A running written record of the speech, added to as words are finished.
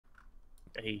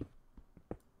Hey,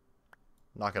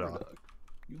 Knock it off. Paradox.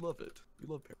 You love it. You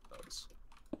love Paradox.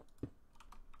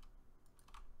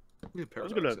 We have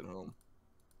was Paradox gonna- at home.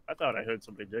 I thought I heard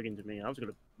somebody digging to me. I was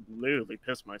gonna literally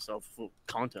piss myself for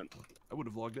content. I would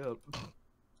have logged out.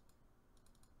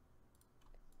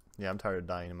 Yeah, I'm tired of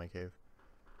dying in my cave.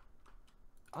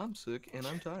 I'm sick and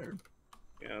I'm tired.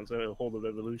 Yeah, it's a whole Try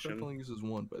revolution. calling this as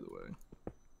one, by the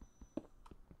way.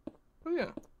 Oh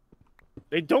yeah,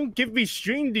 They don't give me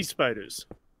string, these spiders.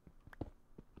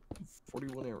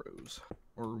 41 arrows.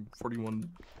 Or 41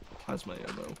 plasma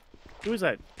ammo. Who is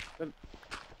that?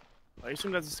 I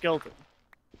assume that's a skeleton.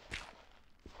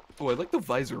 Oh, I like the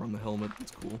visor on the helmet.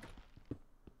 That's cool.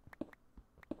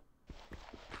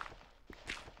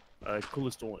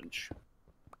 Coolest orange.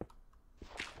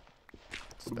 What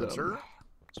about Spencer?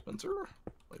 Spencer?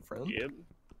 My friend? Yep.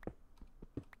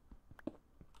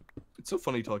 It's so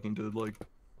funny talking to, like,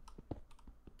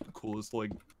 the coolest,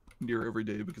 like, near every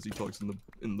day because he talks in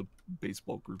the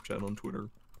baseball group chat on Twitter.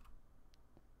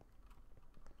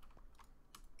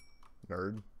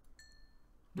 Nerd.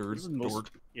 Nerd, This is most, dork.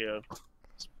 yeah.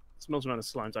 It's the most amount of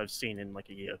slimes I've seen in like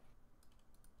a year.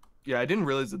 Yeah, I didn't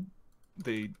realize that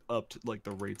they upped, like,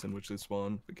 the rates in which they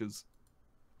spawn because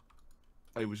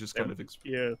I was just kind of...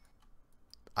 Yeah.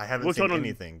 I haven't Worked seen on-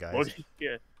 anything, guys. Well,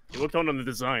 yeah. It worked on the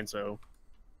design, so.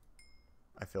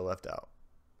 I feel left out.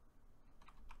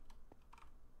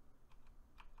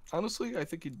 Honestly, I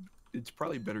think it's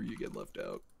probably better you get left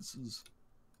out.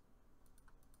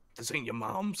 This ain't your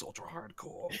mom's ultra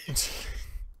hardcore.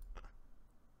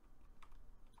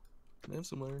 Can I have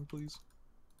some iron, please?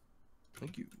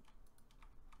 Thank you.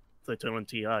 If they turn on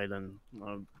TI, then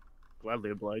I'll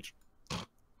gladly oblige.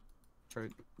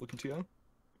 Alright, looking to you.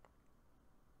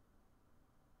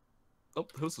 Oh,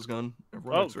 the host is gone.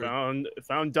 Everyone Oh, looks right.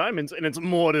 found diamonds, and it's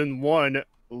more than one.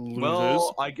 Losers.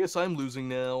 Well, I guess I'm losing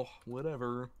now.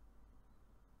 Whatever.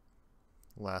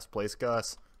 Last place,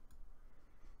 Gus.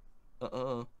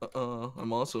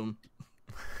 I'm awesome.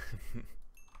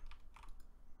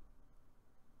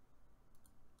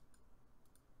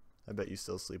 I bet you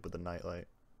still sleep with the nightlight.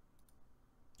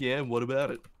 Yeah, what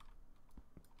about it?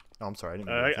 Oh, I'm sorry. I didn't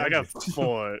mean to I got offend you.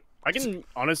 4. I can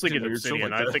honestly Didn't get know you're so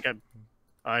obsidian. like I that. think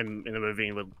I'm in a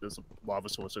ravine with this lava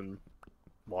source and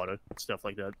water, stuff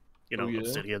like that. You know, Oh, yeah?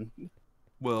 obsidian.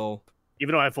 Well,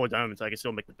 Even though I have 4 diamonds, I can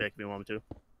still make the pick if you want me to.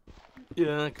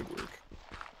 yeah, that could work.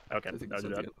 Okay, I think I'll it's do not the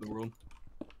that. end of the world.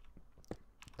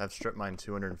 I've stripped mine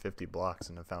 250 blocks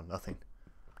and have found nothing.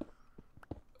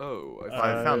 Oh,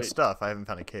 I've found Uh, stuff. I haven't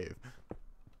found a cave.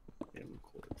 Yeah, of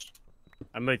course.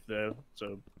 I'm right there,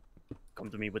 so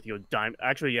come to me with your diamond.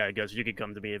 Actually, yeah, I guess you can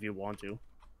come to me if you want to.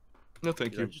 no,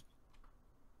 thank you.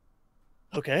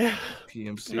 Okay.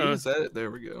 PMC, Uh, is that it?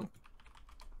 There we go.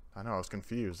 I know. I was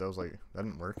confused. I was like, that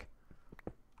didn't work.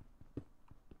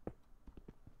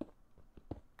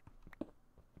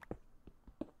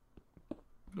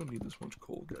 I don't need this much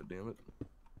coal, goddammit.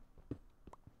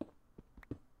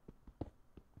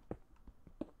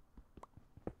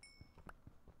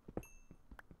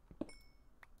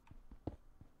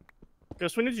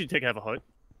 Gus, when did you take half a heart?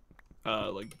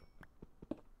 Like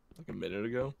a minute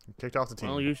ago. Kicked off the team.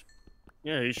 Well,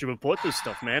 you should report this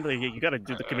stuff, man. You gotta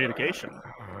do the communication.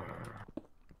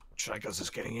 Chicas is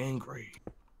getting angry.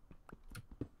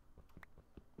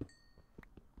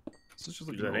 This is just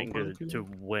like Use that normal anger barbecue? to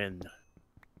win.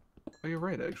 Oh, you're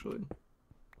right, actually.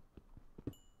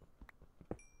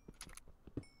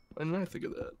 Why didn't I think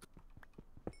of that?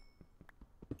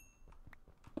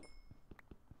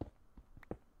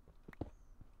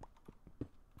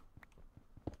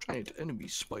 Giant enemy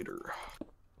spider.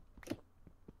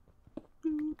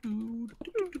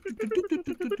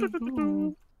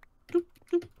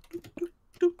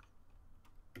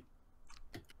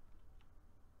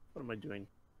 What am I doing?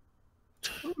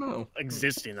 Oh no.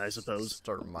 Existing, I suppose.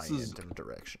 Start my This is-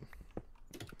 direction.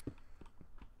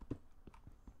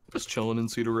 Just chilling in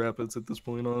Cedar Rapids at this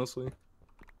point, honestly.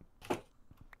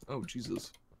 Oh,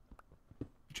 Jesus.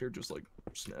 The chair just, like,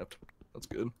 snapped. That's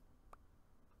good.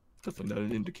 Definitely not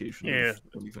an indication Yeah. of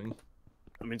anything.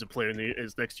 That means a player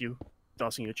is next to you,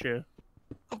 tossing your chair.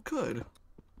 Oh, good.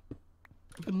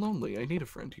 I've been lonely. I need a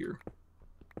friend here.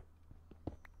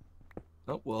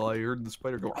 Oh, well, I heard the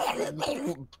spider go...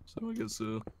 So I guess,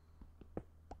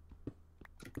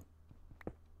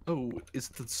 Oh, is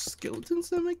it the skeletons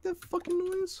that make that fucking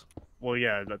noise? Well,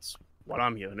 yeah, that's what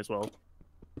I'm hearing as well.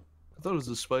 I thought it was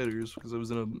the spiders, because I was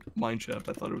in a mine shaft.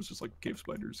 I thought it was just, like, cave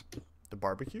spiders. The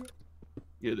barbecue?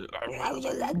 Yeah, the...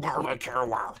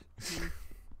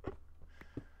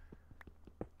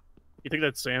 You think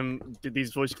that Sam did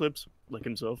these voice clips like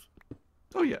himself?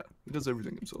 Oh, yeah. He does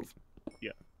everything himself.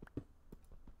 Yeah.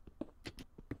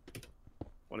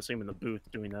 Want to see him in the booth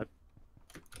doing that.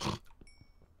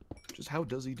 Just how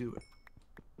does he do it?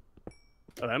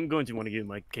 I'm going to want to give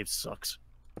my cave sucks.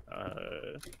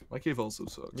 My cave also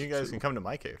sucks. You guys can come to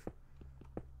my cave.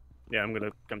 Yeah, I'm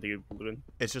gonna come to you, Lewin.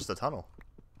 It's just a tunnel.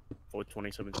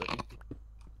 427 seconds.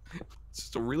 It's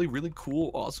just a really, really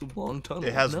cool, awesome long tunnel.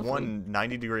 It has Nothing. one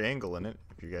 90-degree angle in it.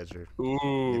 If you guys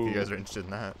are interested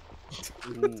in that.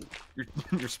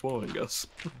 You're spoiling us.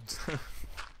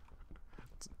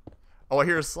 Oh, I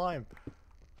hear a slime.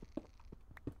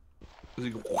 Does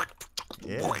he go,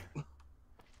 Yeah.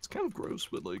 It's kind of gross,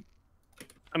 but like.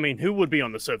 I mean, who would be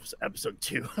on the surface episode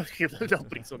 2?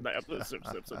 Nobody's on that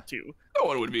surface episode 2. No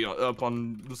one would be up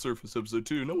on the surface episode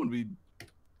 2. No one would be.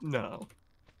 No.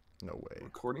 No way.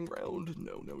 Recording round?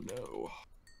 No, no, no.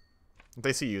 If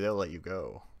they see you, they'll let you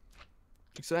go.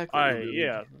 Exactly.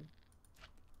 Yeah.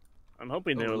 I'm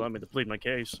hoping they'll allow me to plead my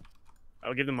case.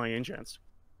 I'll give them my enchants.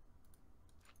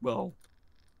 Well,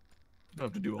 you don't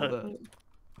have to do all that.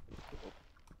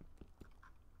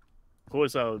 Of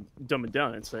course, I'll dumb it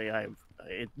down and say I have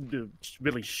the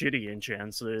really shitty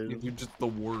enchants. You're just the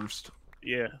worst.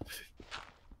 Yeah.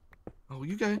 Oh,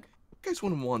 you guys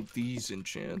wouldn't want these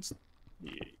enchants.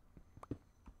 Yeah.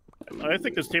 I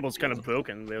think this table's kind of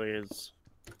broken, really is.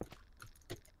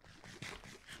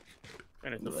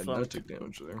 And it's I fun. took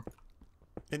damage there.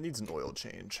 It needs an oil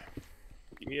change.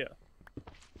 Yeah.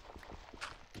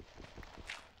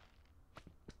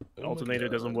 Oh my Alternator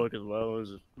God. doesn't work as well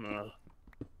as.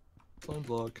 Slime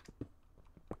block.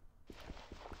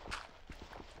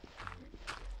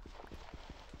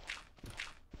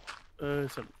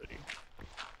 Something.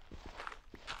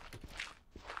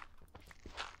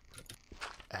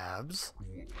 Abs?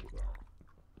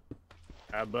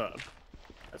 Above.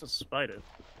 That's a spider.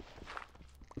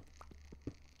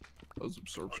 That was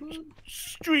absorption?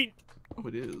 Street! Oh,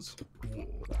 it is.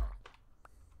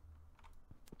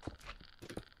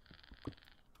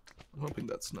 I'm hoping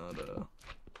that's not,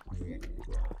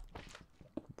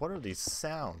 What are these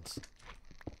sounds?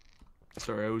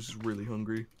 Sorry, I was just really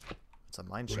hungry. It's a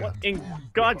mine What shaft. in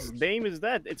God's name is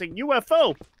that? It's a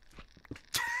UFO!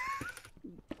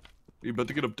 Are you about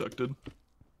to get abducted?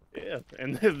 Yeah,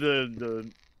 and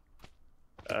the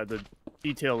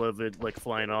detail of it, like,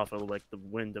 flying off, or, like, the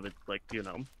wind of it, like, you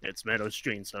know, it's Meadow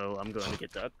Stream, so I'm going to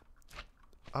get that.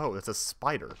 Oh, it's a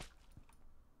spider.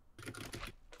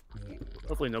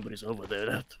 Hopefully nobody's over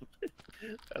there.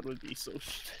 That would be so...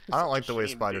 I don't like the way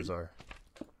shame, spiders dude. are.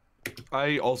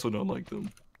 I also don't like them.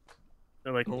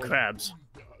 They're like Oh. crabs.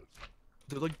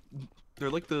 They're like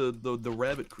the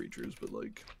rabbit creatures, but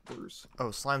like worse. Oh,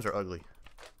 slimes are ugly.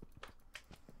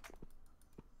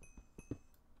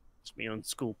 It's me on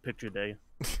school picture day.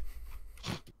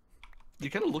 You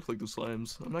kind of look like the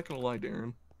slimes. I'm not gonna lie,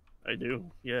 Darren. I do,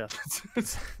 yeah.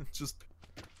 It's just.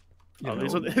 Oh,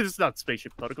 it's not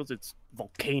spaceship particles, it's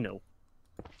volcano.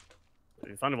 If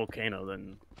you find a volcano,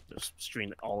 then just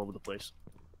stream it all over the place.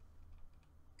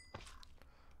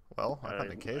 Well, I found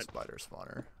a I- cave spider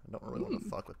spawner. I don't really want to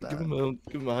fuck with Give that.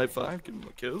 him a high five. Give him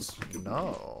a kiss.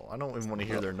 No, I don't even want to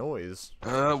hear their noise.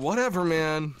 Whatever,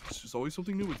 man. It's just always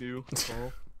something new with you. That's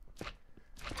all.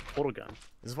 Portal gun.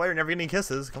 This is why you're never getting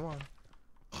kisses. Come on.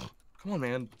 Come on,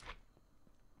 man.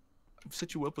 I've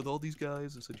set you up with all these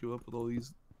guys. I set you up with all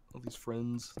these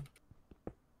friends.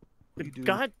 What do you do?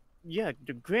 God, yeah,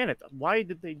 granted, why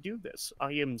did they do this?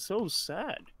 I am so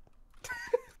sad.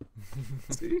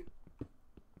 See?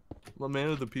 I'm a man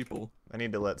of the people. I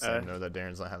need to let Sam know that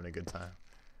Darren's not having a good time.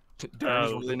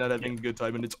 Darren's really not having a good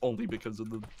time, and it's only because of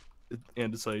the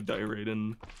andesite diorite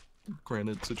and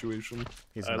granite situation.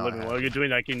 He's not Livin, while happy. you're doing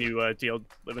that, can you TL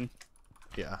Livin?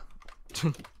 Yeah.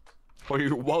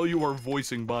 While you are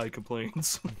voicing my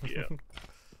complaints. Yeah.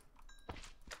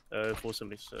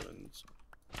 477.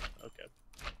 Okay.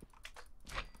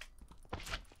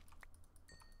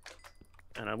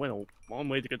 And I went a long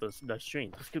way to get that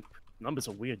stream. Those numbers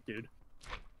are weird, dude.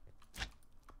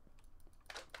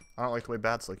 I don't like the way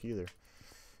bats look either.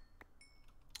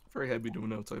 Very happy to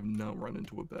announce I have not run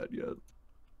into a bat yet.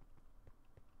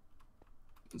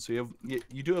 So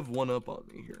you do have one up on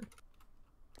me here.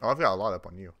 Oh, I've got a lot up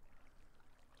on you.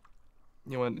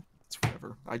 You know what? It's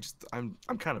whatever. I'm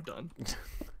kind of done.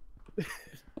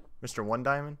 Mr. One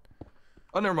Diamond?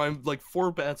 Oh, never mind. Like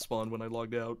 4 bats spawned when I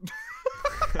logged out.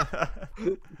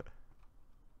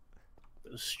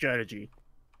 Strategy.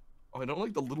 Oh, I don't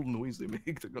like the little noise they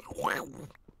make. They're going, wow.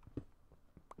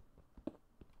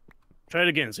 Try it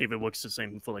again, see if it works the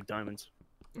same for like diamonds.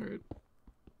 All right.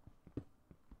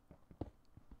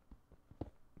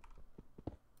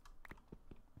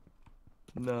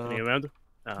 No. Any around?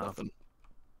 Nothing.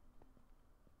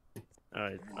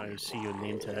 Alright, I see your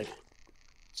name tag.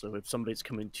 So if somebody's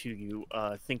coming to you,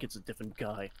 I think it's a different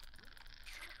guy.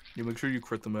 You make sure you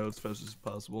crit them out as fast as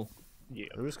possible. Yeah.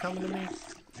 Who's coming to me?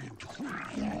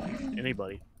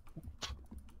 Anybody.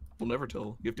 We'll never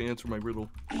tell. You have to answer my riddle.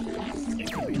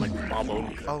 It could be like Bobo.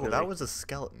 Oh, that was a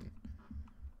skeleton.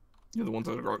 You're the ones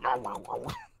that are going.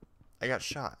 I got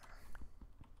shot.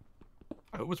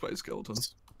 I hope it's by a skeleton.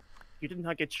 You did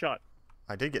not get shot.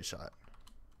 I did get shot.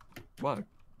 Why?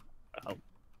 Oh.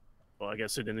 Well, I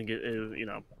guess it didn't get, you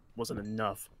know, wasn't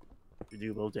enough to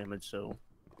do low damage, so.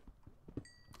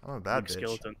 I'm a bad bitch.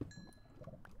 Skeleton.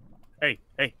 Hey,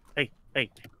 hey, hey, hey,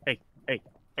 hey, hey,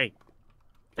 hey.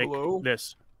 Take Hello?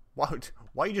 this.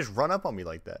 Why you just run up on me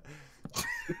like that?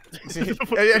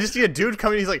 I just see a dude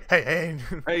coming. He's like, hey, hey.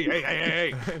 Hey, hey,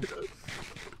 hey, hey.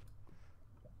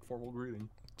 Formal greeting.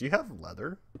 Do you have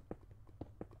leather?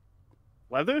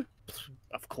 Leather?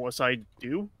 Of course I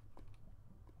do.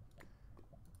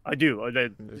 I do.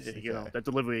 You know, that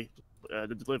delivery,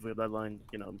 the delivery of that line,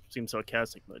 you know, seems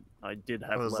sarcastic, but I did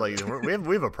have. I was leather. like,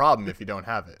 we have a problem if you don't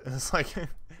have it. It's like.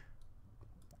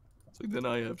 It's like then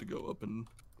I have to go up and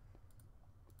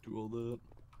do all that.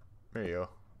 There you go.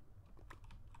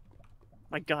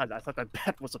 My God, I thought that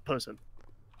bat was a person.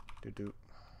 Do.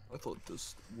 I thought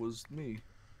this was me.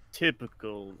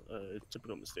 Typical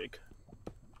mistake.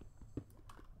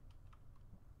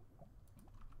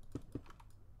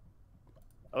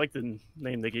 I like the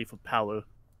name they gave for Paolo.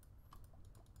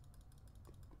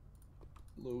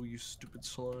 Hello, you stupid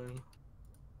slime.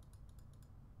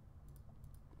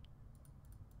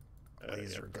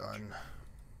 Laser gun.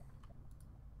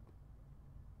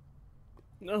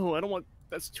 No, I don't want.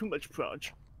 That's too much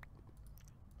proj.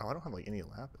 Oh, I don't have like any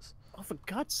lapis. Oh, for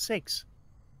God's sakes!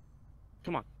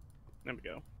 Come on, there we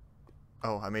go.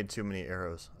 Oh, I made too many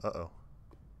arrows. Uh-oh.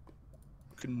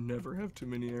 Could never have too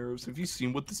many arrows. Have you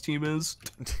seen what this team is?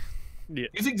 Yeah.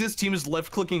 You think this team is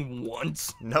left clicking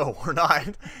once? No, we're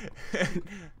not.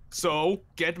 So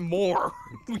get more.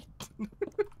 Do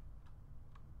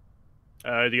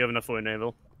you have enough for an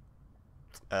anvil?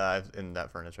 In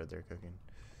that furnace right there cooking.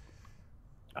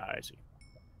 I see.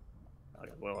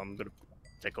 Okay, well, I'm gonna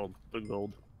take all the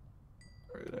gold.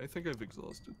 Alright, I think I've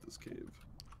exhausted this cave.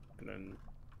 And then.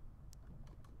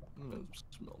 I'm gonna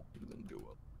smelt and then go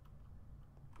up.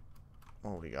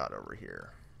 What do we got over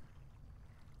here?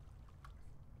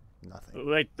 Nothing.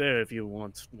 Right there, if you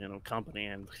want, you know, company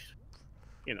and.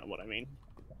 You know what I mean.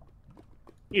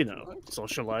 You know, What?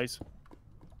 socialize.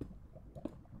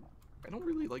 I don't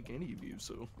really like any of you,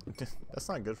 so. That's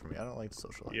not good for me. I don't like to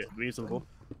socialize. Yeah, reasonable.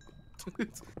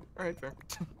 Alright, fair.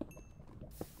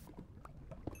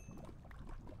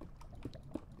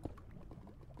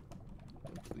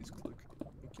 Please click.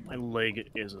 Thank you. My leg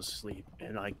is asleep,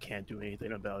 and I can't do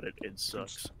anything about it. It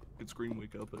sucks. Good screen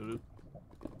wake up at it.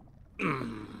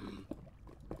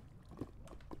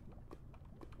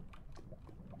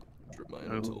 Drip mine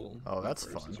until Oh, that's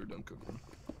the prices fun. are done cooking.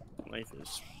 Life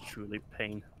is truly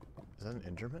pain. Is that an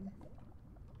Enderman?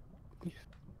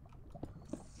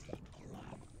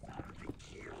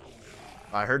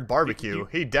 I heard barbecue.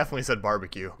 He definitely said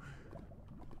barbecue.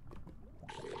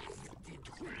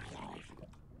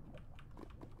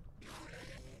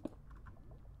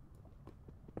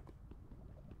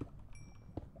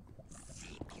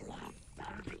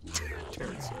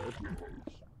 Terrence said.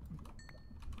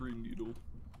 Green needle.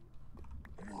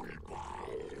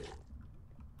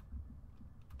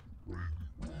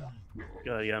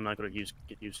 Yeah, I'm not gonna get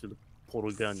used to the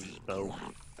portal gun bow.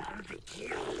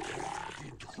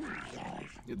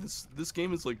 Yeah, this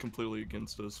game is like completely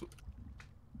against us.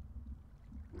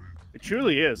 It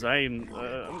truly is. I'm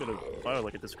gonna file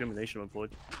like a discrimination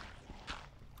report.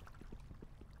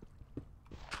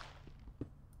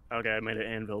 Okay, I made an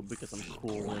anvil because I'm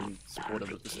cool and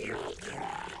supportive of this thing.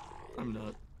 I'm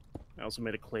not. I also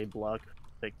made a clay block.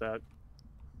 Take that.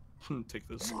 Take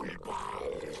this.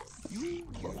 You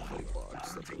love clay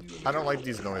blocks. That's all you I don't like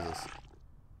these noises.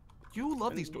 You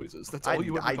love these noises. That's all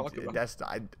you ever talk about.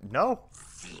 No.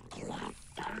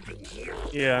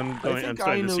 Yeah, I'm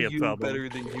starting to see a you problem. better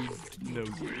than you know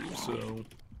you, so.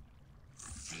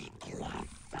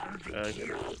 I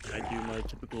do my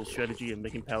typical strategy of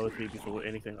making power 3 before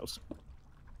anything else.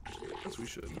 As we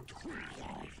should.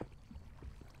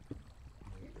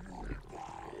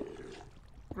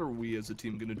 What are we as a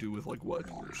team gonna do with, like, what?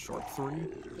 Shark 3?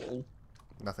 Lol.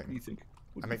 Nothing. What do you think?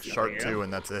 I make Shark 2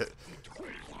 and that's it.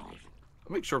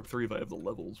 I make Shark 3 if I have the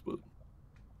levels, but...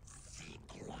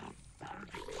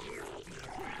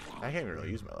 I can't even really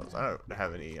use my levels. I don't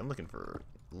have any. I'm looking for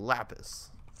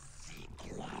lapis.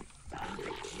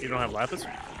 You don't have lapis?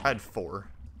 I had 4.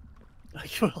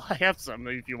 Well, I have some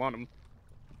if you want them.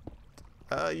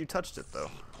 You touched it though.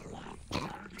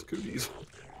 It's cooties.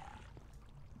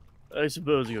 I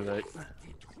suppose you're right.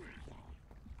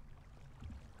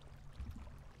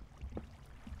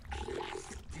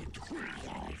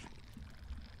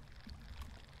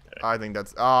 I think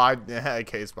that's. Oh,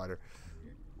 okay, spider.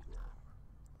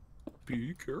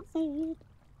 Be careful.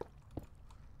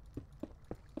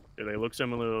 Do they look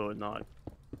similar or not?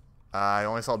 I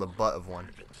only saw the butt of one.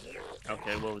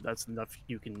 Okay, well that's enough.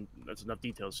 That's enough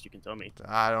details you can tell me.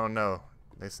 I don't know.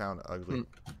 They sound ugly.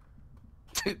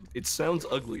 It sounds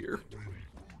uglier.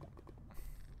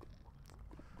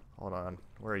 Hold on.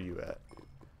 Where are you at?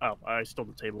 Oh, I stole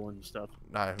the table and stuff.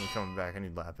 I'm coming back. I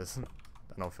need lapis.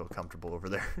 I don't feel comfortable over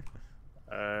there.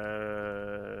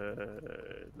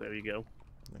 There you go.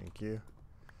 Thank you.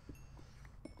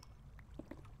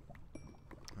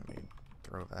 Let me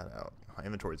throw that out. My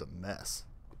inventory's a mess.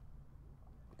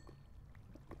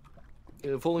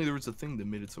 Yeah, if only there was a thing that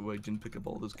made it so I didn't pick up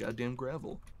all this goddamn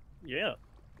gravel. Yeah.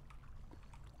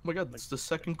 Oh my god, that's the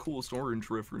second coolest orange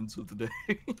reference of the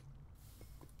day.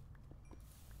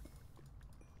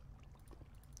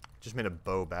 Just made a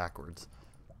bow backwards.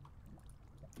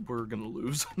 We're gonna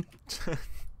lose.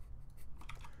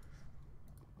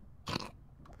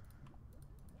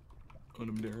 On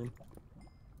him, Darren.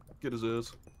 Get his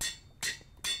ass.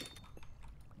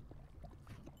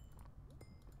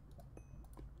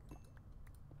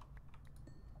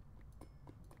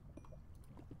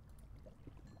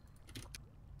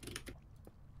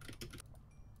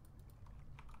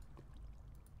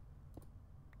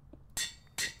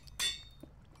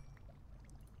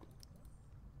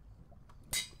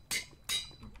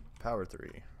 Power 3.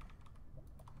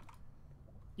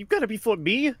 You've got to be for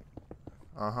me.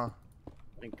 Uh-huh.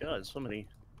 Thank God, somebody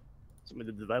to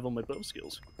revival my bow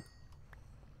skills.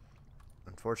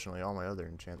 Unfortunately, all my other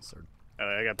enchants are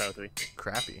I got power 3.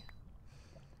 crappy.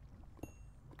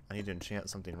 I need to enchant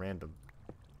something random.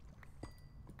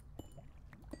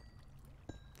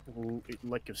 Ooh,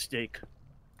 like a steak.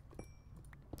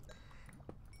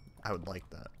 I would like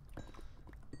that.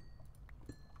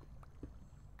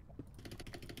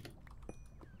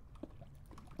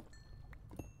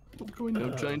 I love going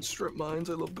down giant strip mines.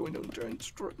 I love going down giant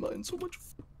strip mines. So much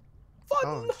fun.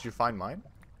 Oh, did you find mine?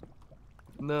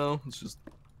 No, it's just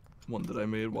one that I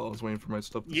made while I was waiting for my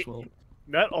stuff to swell.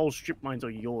 Not all strip mines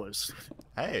are yours.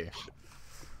 Hey.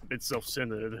 It's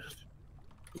self-centered.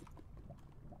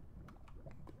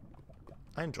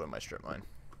 I enjoy my strip mine.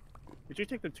 Did you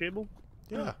take the table?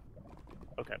 Yeah.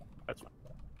 Okay, that's fine.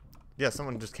 Yeah,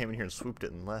 someone just came in here and swooped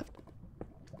it and left.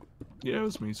 Yeah, it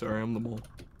was me. Sorry, I'm the mole.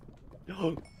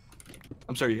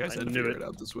 I'm sorry, you guys had to figure it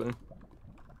out this way.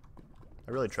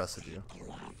 I really trusted you.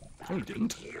 No, you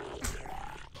didn't.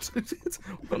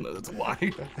 Oh no, that's a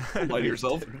lie. Lie to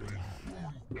yourself.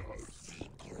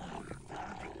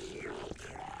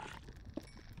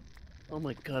 Oh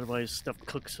my God, why is stuff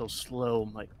cooked so slow?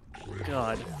 My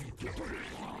God.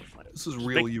 This is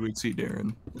real UHC,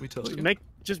 Darren. Let me tell you.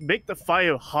 Just make the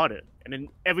fire hotter, and then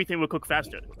everything will cook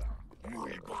faster.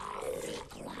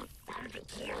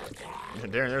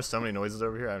 Darren, there's so many noises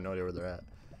over here. I have no idea where they're at.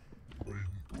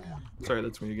 Sorry,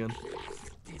 that's me again.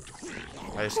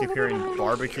 I just keep hearing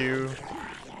barbecue.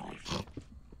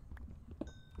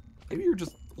 Maybe you're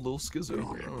just a little schizo.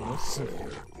 I don't know.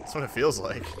 That's what it feels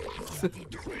like.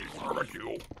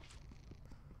 Barbecue.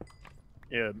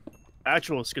 Yeah,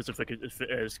 actual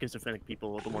schizophrenic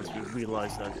people are the ones who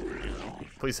realize that, you know.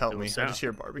 Please help me. I Sound. just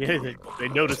hear barbecue. Yeah, they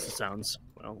notice the sounds.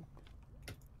 Well.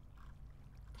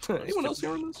 Anyone else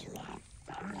hearing this?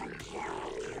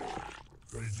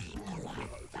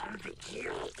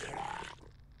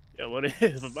 Yeah, what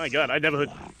is? My God, I never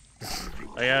heard.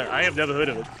 I have never heard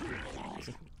of it.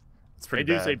 It's pretty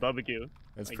They do bad. say barbecue.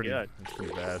 It's My pretty. God. It's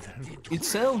pretty bad. It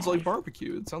sounds like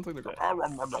barbecue. It sounds like they're going,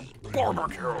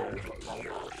 barbecue.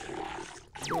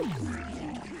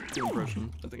 Good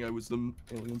impression. I think I was the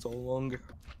aliens all along.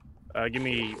 Give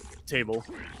me table.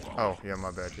 Oh yeah,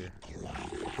 my bad here.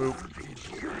 Boop.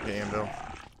 Get anvil.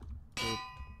 Boop.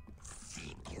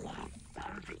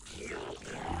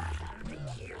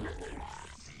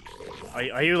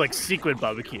 I hear like secret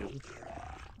barbecue.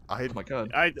 I. Oh my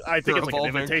God. I think They're it's like an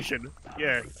evolving. invitation.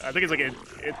 Yeah, I think it's like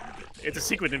it's a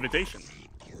secret invitation.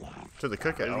 To the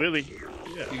cookout. It really.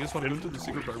 Yeah. You guys want to go to the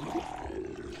secret barbecue?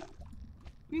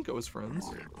 We can go as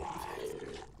friends.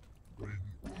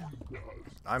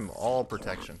 I'm all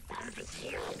protection.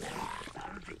 You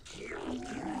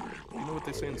know what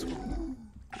they say in school?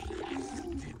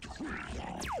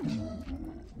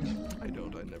 I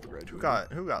don't. I never graduated.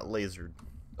 Who got lasered?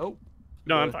 Oh.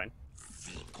 No, I'm fine.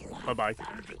 Bye bye.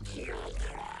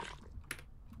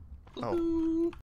 Oh.